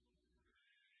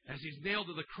 As he's nailed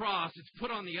to the cross, it's put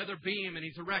on the other beam, and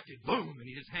he's erected. Boom! And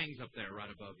he just hangs up there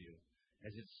right above you,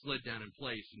 as it's slid down in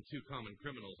place, and two common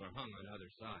criminals are hung on the other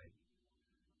side.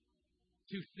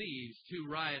 Two thieves, two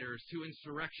rioters, two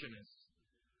insurrectionists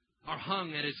are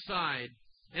hung at his side.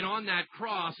 And on that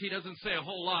cross, he doesn't say a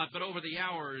whole lot, but over the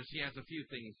hours, he has a few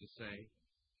things to say.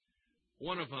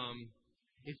 One of them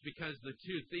is because the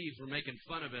two thieves were making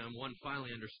fun of him, one finally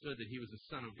understood that he was the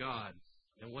Son of God.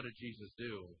 And what did Jesus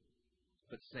do?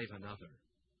 But save another.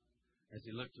 As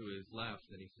he looked to his left,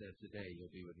 and he said, today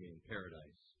you'll be with me in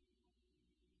paradise.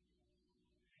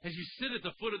 As you sit at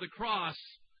the foot of the cross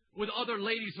with other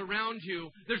ladies around you,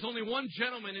 there's only one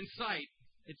gentleman in sight.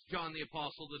 It's John the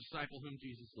Apostle, the disciple whom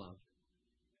Jesus loved.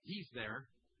 He's there.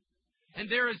 And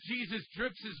there as Jesus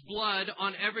drips his blood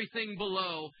on everything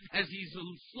below, as he's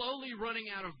slowly running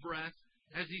out of breath,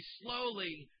 as he's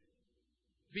slowly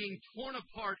being torn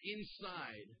apart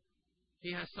inside,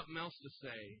 he has something else to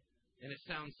say. And it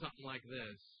sounds something like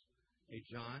this. Hey,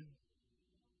 John?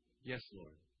 Yes,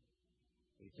 Lord.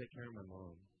 Will you take care of my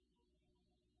mom?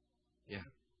 Yeah,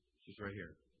 she's right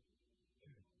here.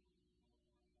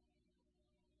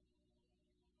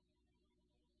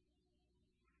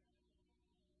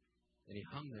 And he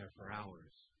hung there for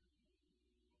hours.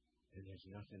 And there's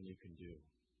nothing you can do.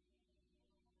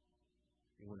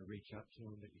 You want to reach up to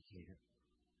him, but you can't.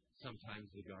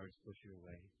 Sometimes the guards push you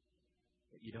away.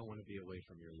 But you don't want to be away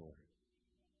from your Lord.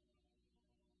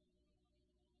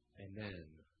 And then,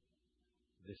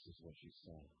 this is what you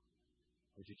saw.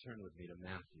 Would you turn with me to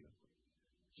Matthew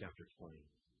chapter 20?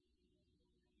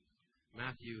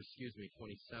 Matthew,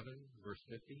 27, verse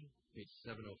 50, page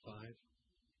 705.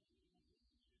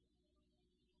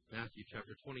 Matthew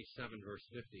chapter 27, verse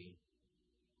 50,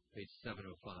 page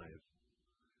 705.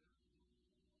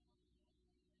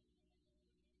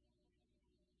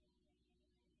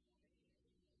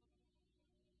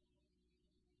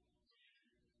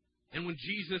 And when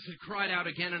Jesus had cried out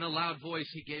again in a loud voice,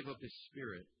 he gave up his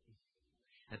spirit.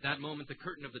 At that moment, the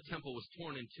curtain of the temple was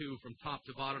torn in two from top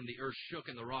to bottom. The earth shook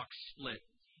and the rocks split.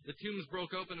 The tombs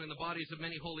broke open, and the bodies of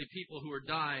many holy people who had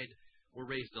died were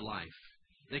raised to life.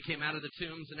 They came out of the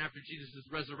tombs, and after Jesus'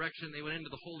 resurrection, they went into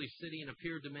the holy city and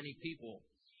appeared to many people.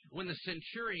 When the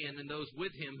centurion and those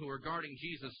with him who were guarding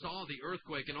Jesus saw the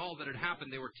earthquake and all that had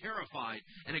happened, they were terrified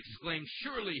and exclaimed,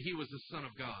 surely he was the Son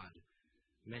of God.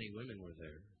 Many women were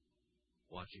there,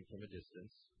 watching from a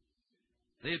distance.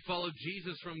 They had followed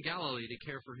Jesus from Galilee to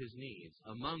care for his needs.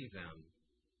 Among them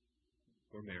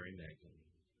were Mary Magdalene.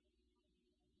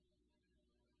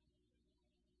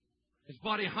 His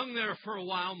body hung there for a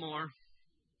while more,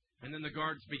 and then the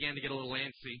guards began to get a little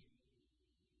antsy.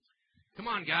 Come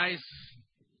on, guys.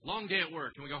 Long day at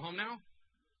work. Can we go home now?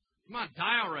 Come on,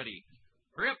 die already.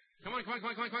 Hurry up. Come on.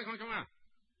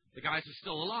 The guys are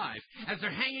still alive. As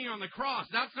they're hanging on the cross,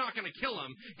 that's not going to kill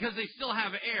them because they still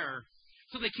have air.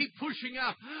 So they keep pushing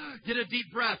up, get a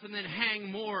deep breath, and then hang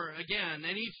more again.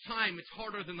 And each time it's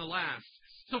harder than the last.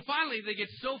 So finally they get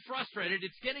so frustrated,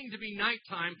 it's getting to be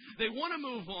nighttime. They want to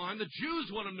move on. The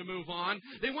Jews want them to move on.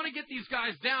 They want to get these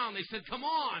guys down. They said, come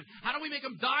on, how do we make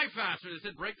them die faster? They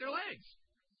said, break their legs.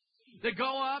 They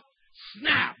go up,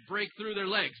 snap, break through their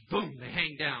legs. Boom, they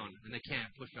hang down, and they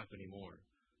can't push up anymore.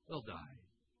 They'll die.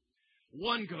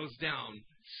 One goes down.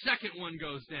 Second one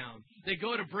goes down. They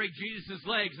go to break Jesus'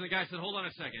 legs, and the guy said, hold on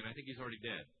a second, I think he's already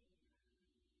dead.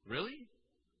 Really?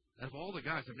 Out of all the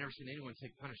guys, I've never seen anyone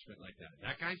take punishment like that.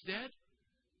 That guy's dead?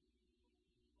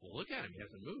 Well, look at him. He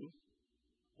hasn't moved.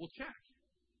 We'll check.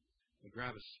 They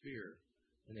grab a spear,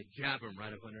 and they jab him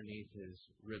right up underneath his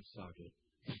rib socket.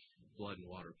 Blood and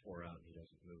water pour out, and he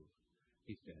doesn't move.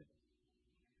 He's dead.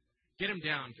 Get him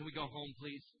down. Can we go home,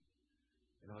 please?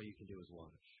 And all you can do is watch.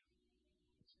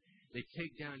 They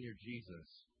take down your Jesus,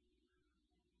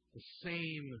 the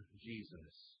same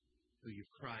Jesus who you've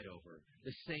cried over,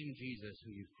 the same Jesus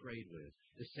who you've prayed with,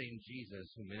 the same Jesus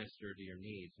who ministered to your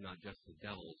needs, not just the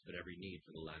devil's, but every need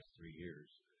for the last 3 years.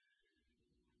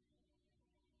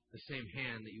 The same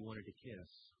hand that you wanted to kiss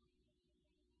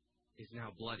is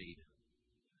now bloodied,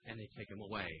 and they take him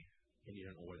away, and you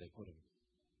don't know where they put him.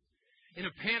 In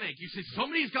a panic, you say,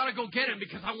 somebody's got to go get him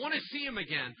because I want to see him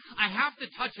again. I have to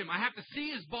touch him. I have to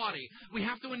see his body. We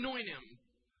have to anoint him.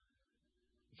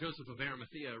 Joseph of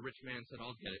Arimathea, a rich man, said,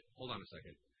 I'll get it. Hold on a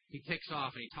second. He takes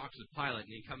off and he talks with Pilate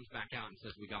and he comes back out and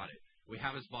says, we got it. We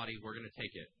have his body. We're going to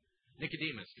take it.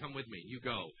 Nicodemus, come with me. You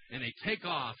go. And they take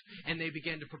off and they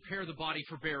begin to prepare the body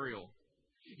for burial.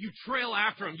 You trail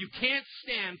after him. You can't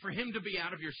stand for him to be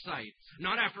out of your sight.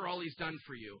 Not after all he's done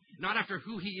for you. Not after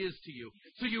who he is to you.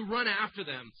 So you run after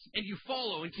them, and you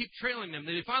follow and keep trailing them.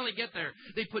 They finally get there.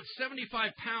 They put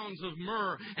 75 pounds of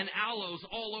myrrh and aloes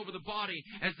all over the body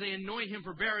as they anoint him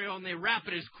for burial, and they wrap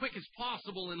it as quick as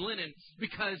possible in linen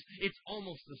because it's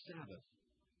almost the Sabbath.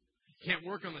 Can't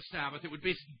work on the Sabbath. It would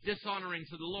be dishonoring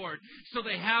to the Lord. So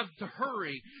they have to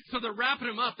hurry. So they're wrapping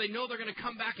him up. They know they're going to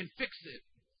come back and fix it.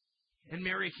 And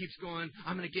Mary keeps going,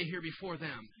 I'm going to get here before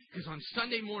them. Because on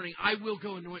Sunday morning, I will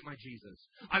go anoint my Jesus.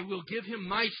 I will give him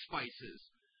my spices.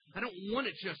 I don't want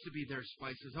it just to be their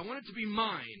spices. I want it to be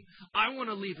mine. I want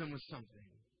to leave him with something.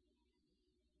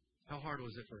 How hard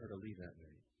was it for her to leave that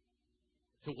night?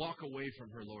 To walk away from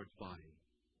her Lord's body.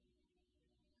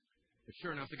 But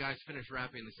sure enough, the guys finished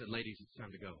wrapping and they said, ladies, it's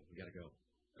time to go. We got to go.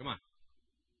 Come on.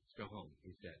 Let's go home.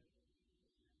 He's dead.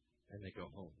 And they go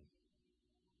home.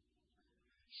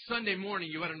 Sunday morning,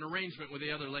 you had an arrangement with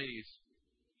the other ladies.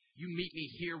 You meet me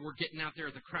here. We're getting out there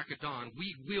at the crack of dawn.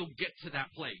 We will get to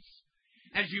that place.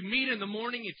 As you meet in the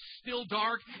morning, it's still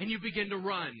dark, and you begin to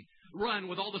run. Run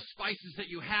with all the spices that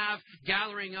you have,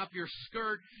 gathering up your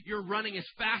skirt. You're running as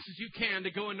fast as you can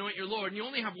to go anoint your Lord. And you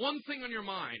only have one thing on your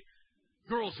mind.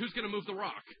 Girls, who's going to move the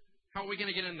rock? How are we going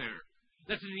to get in there?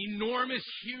 That's an enormous,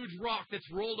 huge rock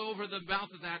that's rolled over the mouth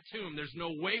of that tomb. There's no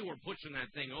way we're pushing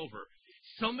that thing over.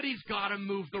 Somebody's got to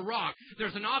move the rock.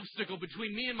 There's an obstacle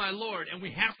between me and my Lord, and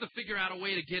we have to figure out a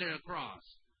way to get it across.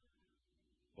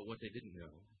 But what they didn't know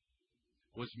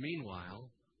was, meanwhile,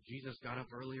 Jesus got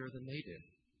up earlier than they did.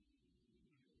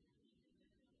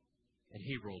 And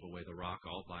he rolled away the rock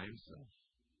all by himself.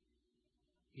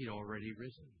 He'd already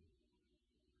risen.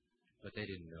 But they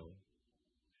didn't know.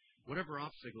 Whatever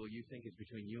obstacle you think is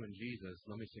between you and Jesus,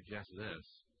 let me suggest this.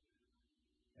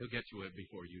 He'll get to it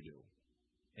before you do.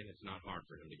 And it's not hard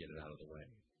for him to get it out of the way.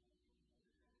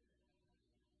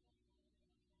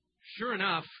 Sure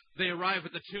enough, they arrive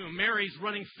at the tomb. Mary's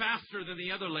running faster than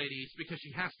the other ladies because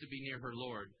she has to be near her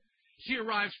Lord. She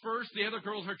arrives first. The other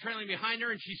girls are trailing behind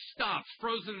her, and she stops,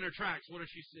 frozen in her tracks. What does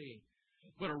she see?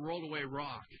 But a rolled away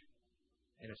rock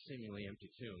and a seemingly empty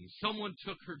tomb. Someone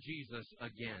took her Jesus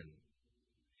again.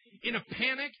 In a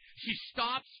panic, she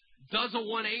stops, does a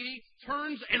 180,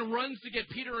 turns and runs to get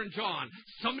Peter and John.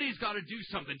 Somebody's got to do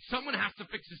something. Someone has to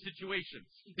fix the situation.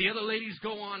 The other ladies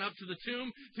go on up to the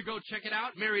tomb to go check it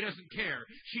out. Mary doesn't care.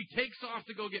 She takes off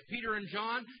to go get Peter and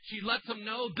John. She lets them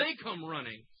know. They come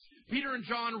running. Peter and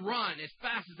John run as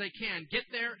fast as they can. Get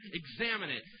there, examine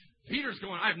it. Peter's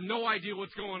going, I have no idea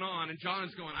what's going on. And John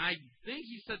is going, I think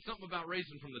he said something about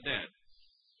raising from the dead.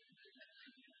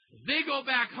 They go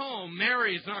back home.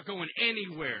 Mary is not going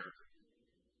anywhere.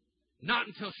 Not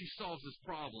until she solves this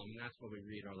problem. And that's where we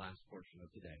read our last portion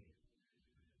of today.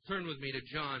 Turn with me to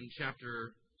John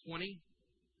chapter 20.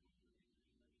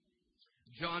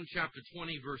 John chapter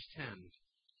 20, verse 10.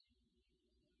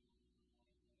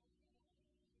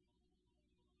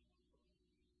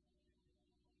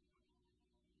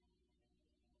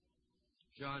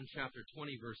 John chapter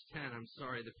 20, verse 10. I'm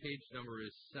sorry, the page number is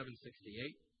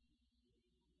 768.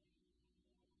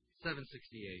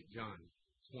 768, John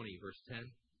 20, verse 10.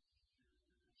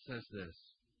 Says this.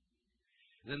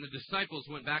 Then the disciples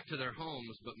went back to their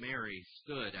homes, but Mary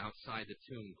stood outside the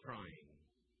tomb crying.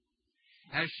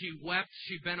 As she wept,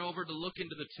 she bent over to look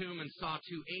into the tomb and saw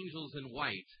two angels in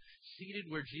white, seated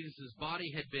where Jesus'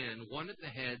 body had been, one at the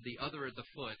head, the other at the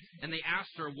foot. And they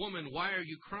asked her, "Woman, why are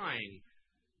you crying?"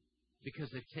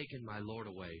 "Because they've taken my Lord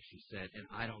away," she said, "and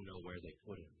I don't know where they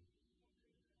put him."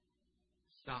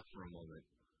 Stop for a moment.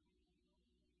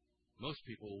 Most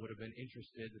people would have been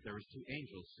interested that there was two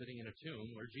angels sitting in a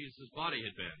tomb where Jesus' body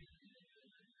had been.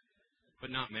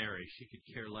 But not Mary. She could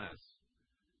care less.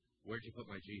 "Where'd you put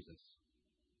my Jesus?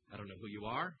 I don't know who you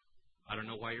are. I don't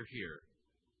know why you're here.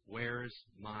 Where's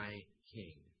my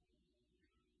King?"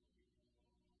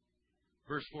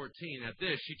 Verse 14, at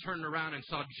this, she turned around and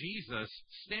saw Jesus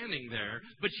standing there,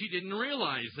 but she didn't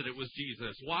realize that it was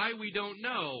Jesus. "Why, we don't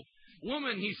know."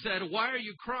 "Woman," he said, "why are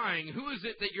you crying? Who is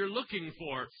it that you're looking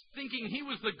for?" Thinking he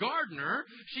was the gardener,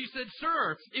 she said,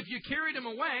 "Sir, if you carried him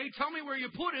away, tell me where you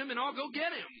put him and I'll go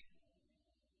get him."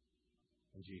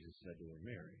 And Jesus said to her,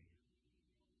 "Mary."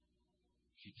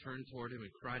 She turned toward him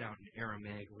and cried out in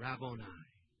Aramaic, "Rabboni,"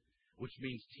 which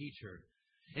means teacher.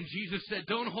 And Jesus said,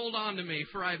 "Don't hold on to me,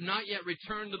 for I have not yet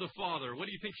returned to the Father." What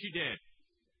do you think she did?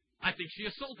 I think she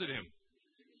assaulted him.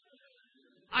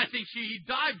 I think she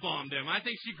dive-bombed him. I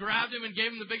think she grabbed him and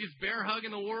gave him the biggest bear hug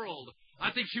in the world.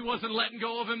 I think she wasn't letting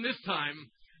go of him this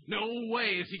time. No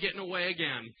way is he getting away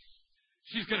again.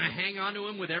 She's going to hang on to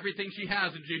him with everything she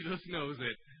has, and Jesus knows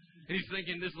it. And he's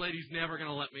thinking, this lady's never going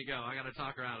to let me go. I got to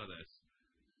talk her out of this.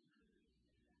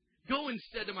 "Go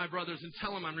instead to my brothers and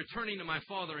tell them I'm returning to my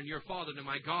Father and your Father, to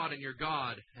my God and your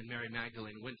God." And Mary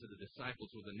Magdalene went to the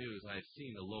disciples with the news, "I have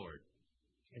seen the Lord."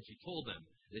 And she told them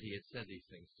that he had said these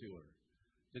things to her.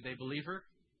 Did they believe her?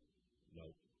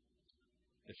 Nope.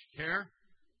 Did she care?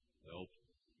 Nope.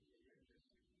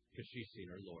 Because she's seen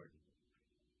her Lord.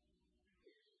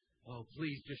 "Oh,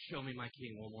 please just show me my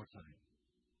King one more time."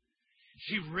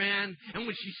 She ran, and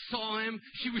when she saw him,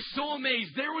 she was so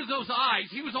amazed. There was those eyes.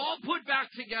 He was all put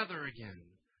back together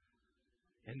again.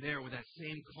 And there, with that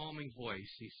same calming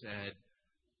voice, he said,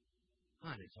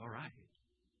 "Hon, it's all right.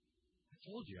 I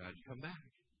told you I'd come back.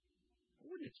 I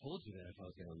wouldn't have told you that if I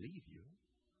was going to leave you.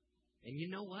 And you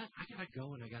know what? I got to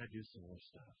go and I got to do some more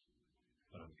stuff.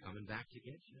 But I'm coming back to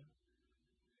get you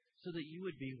so that you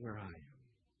would be where I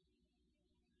am.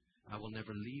 I will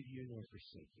never leave you nor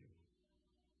forsake you.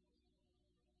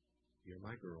 You're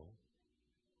my girl.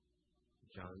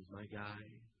 John's my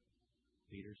guy.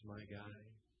 Peter's my guy.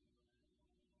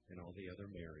 And all the other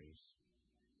Marys.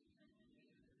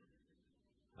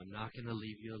 I'm not going to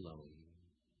leave you alone.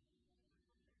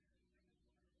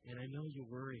 And I know you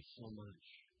worry so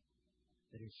much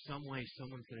that in some way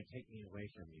someone's going to take me away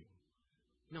from you.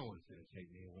 No one's going to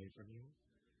take me away from you.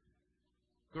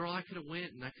 Girl, I could have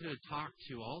went and I could have talked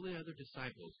to all the other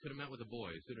disciples. Could have met with the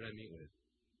boys. Who did I meet with?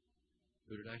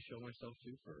 Who did I show myself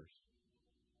to first?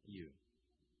 You.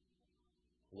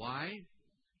 Why?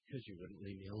 Because you wouldn't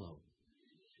leave me alone.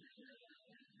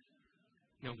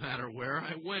 No matter where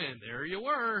I went, there you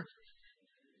were,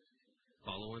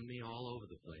 following me all over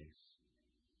the place.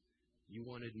 You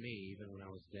wanted me even when I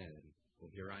was dead.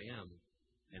 Well, here I am,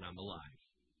 and I'm alive.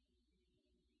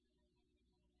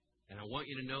 And I want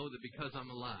you to know that because I'm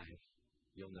alive,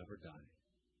 you'll never die.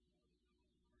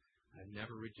 I've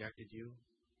never rejected you.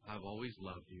 I've always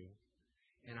loved you.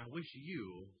 And I wish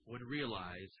you would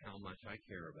realize how much I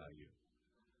care about you.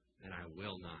 And I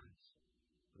will not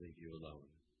leave you alone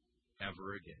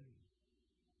ever again.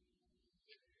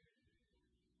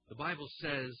 The Bible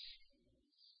says,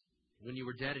 when you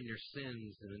were dead in your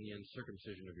sins and in the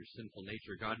uncircumcision of your sinful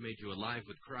nature, God made you alive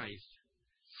with Christ.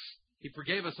 He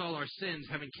forgave us all our sins,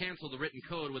 having canceled the written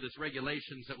code with its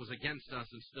regulations that was against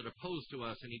us and stood opposed to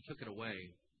us, and He took it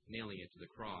away, nailing it to the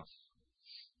cross.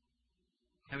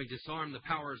 Having disarmed the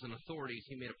powers and authorities,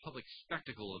 He made a public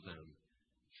spectacle of them,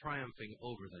 triumphing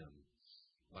over them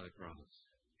by the cross.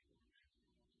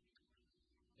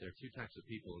 There are two types of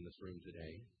people in this room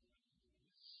today.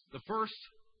 The first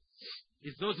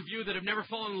is those of you that have never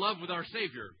fallen in love with our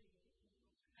Savior.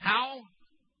 How?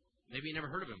 Maybe you never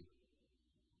heard of Him.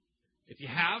 If you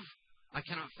have, I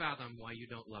cannot fathom why you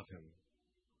don't love Him.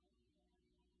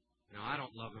 Now, I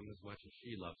don't love Him as much as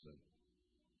she loves Him.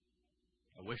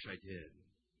 I wish I did,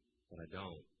 but I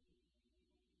don't.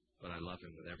 But I love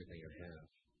Him with everything I have.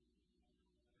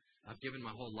 I've given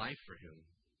my whole life for Him.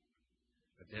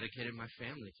 I've dedicated my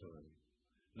family to Him.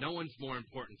 No one's more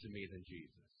important to me than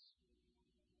Jesus.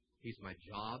 He's my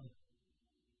job.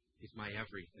 He's my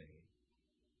everything.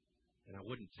 And I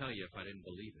wouldn't tell you if I didn't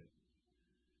believe it.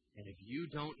 And if you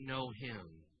don't know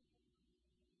Him,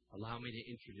 allow me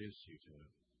to introduce you to Him.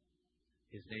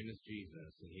 His name is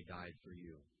Jesus, and He died for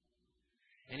you.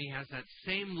 And He has that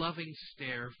same loving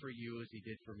stare for you as He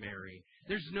did for Mary.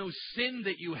 There's no sin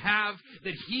that you have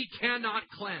that He cannot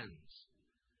cleanse.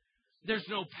 There's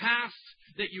no past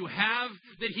that you have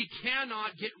that He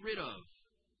cannot get rid of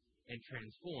and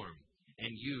transform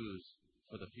and use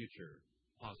for the future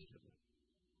positively.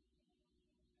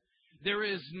 There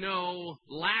is no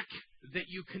lack that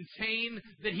you contain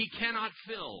that He cannot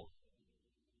fill.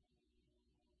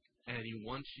 And He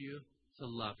wants you to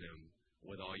love Him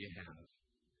with all you have.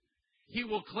 He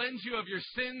will cleanse you of your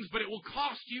sins, but it will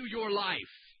cost you your life.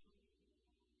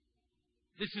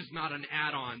 This is not an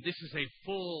add-on. This is a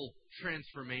full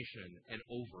transformation and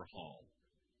overhaul.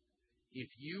 If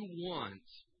you want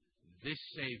this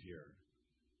Savior,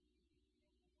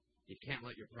 you can't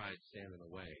let your pride stand in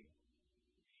the way.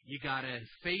 You got to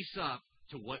face up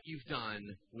to what you've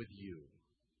done with you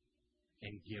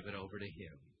and give it over to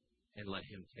Him and let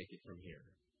Him take it from here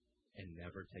and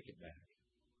never take it back.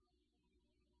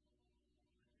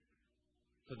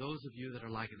 For those of you that are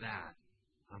like that,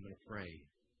 I'm going to pray,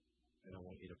 and I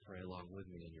want you to pray along with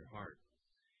me in your heart.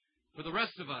 For the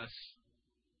rest of us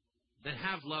that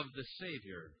have loved the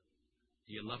Savior,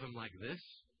 do you love Him like this?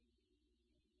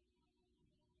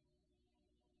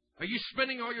 Are you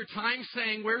spending all your time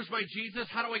saying, where's my Jesus?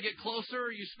 How do I get closer? Or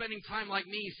are you spending time like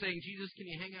me saying, Jesus, can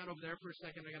you hang out over there for a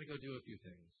second? I got to go do a few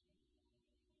things.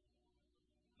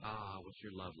 What's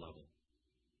your love level?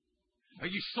 Are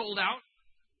you sold out?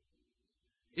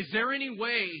 Is there any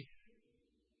way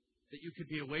that you could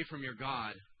be away from your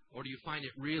God? Or do you find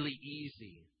it really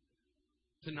easy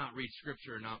to not read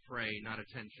Scripture, not pray, not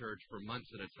attend church for months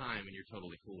at a time, and you're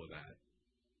totally cool with that?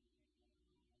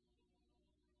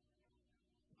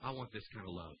 I want this kind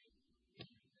of love.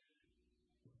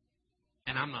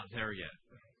 And I'm not there yet.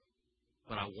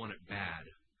 But I want it bad.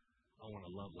 I want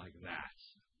to love like that.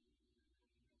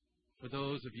 For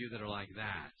those of you that are like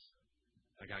that,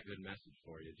 I got a good message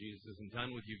for you. Jesus isn't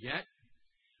done with you yet.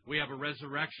 We have a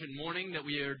resurrection morning that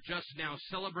we are just now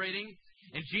celebrating.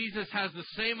 And Jesus has the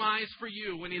same eyes for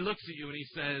you when He looks at you and He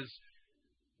says,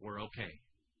 we're okay.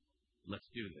 Let's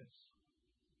do this.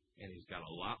 And He's got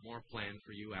a lot more planned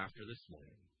for you after this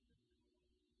morning.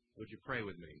 Would you pray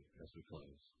with me as we close?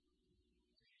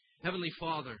 Heavenly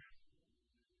Father,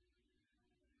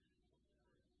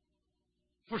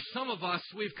 for some of us,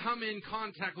 we've come in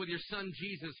contact with your Son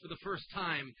Jesus for the first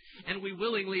time, and we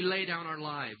willingly lay down our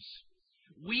lives.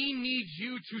 We need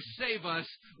you to save us.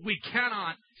 We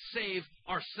cannot save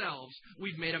ourselves.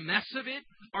 We've made a mess of it.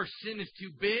 Our sin is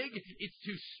too big. It's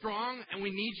too strong, and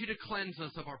we need you to cleanse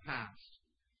us of our past.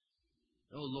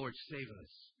 Oh, Lord, save us.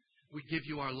 We give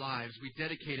you our lives. We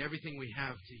dedicate everything we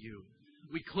have to you.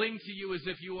 We cling to you as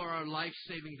if you are our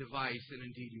life-saving device, and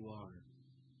indeed you are.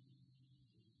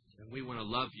 And we want to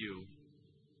love you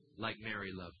like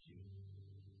Mary loved you.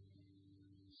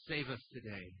 Save us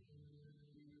today.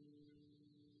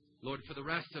 Lord, for the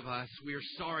rest of us, we are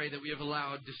sorry that we have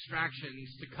allowed distractions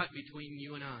to cut between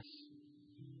you and us.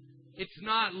 It's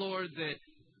not, Lord, that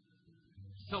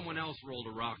someone else rolled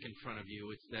a rock in front of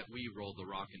you. It's that we rolled the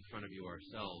rock in front of you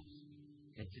ourselves.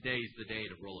 And today's the day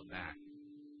to roll it back.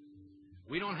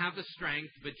 We don't have the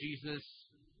strength, but Jesus,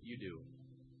 you do.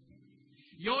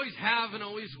 You always have and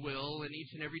always will, and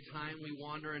each and every time we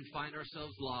wander and find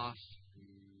ourselves lost,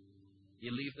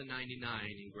 you leave the 99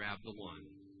 and grab the one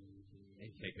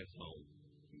and take us home.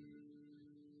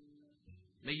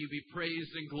 May you be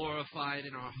praised and glorified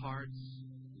in our hearts,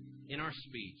 in our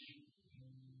speech,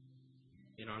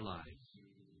 in our lives.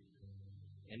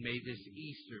 And may this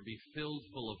Easter be filled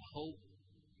full of hope,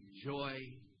 joy,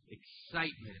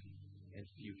 excitement, and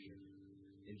future.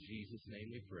 In Jesus' name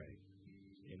we pray.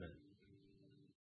 Amen.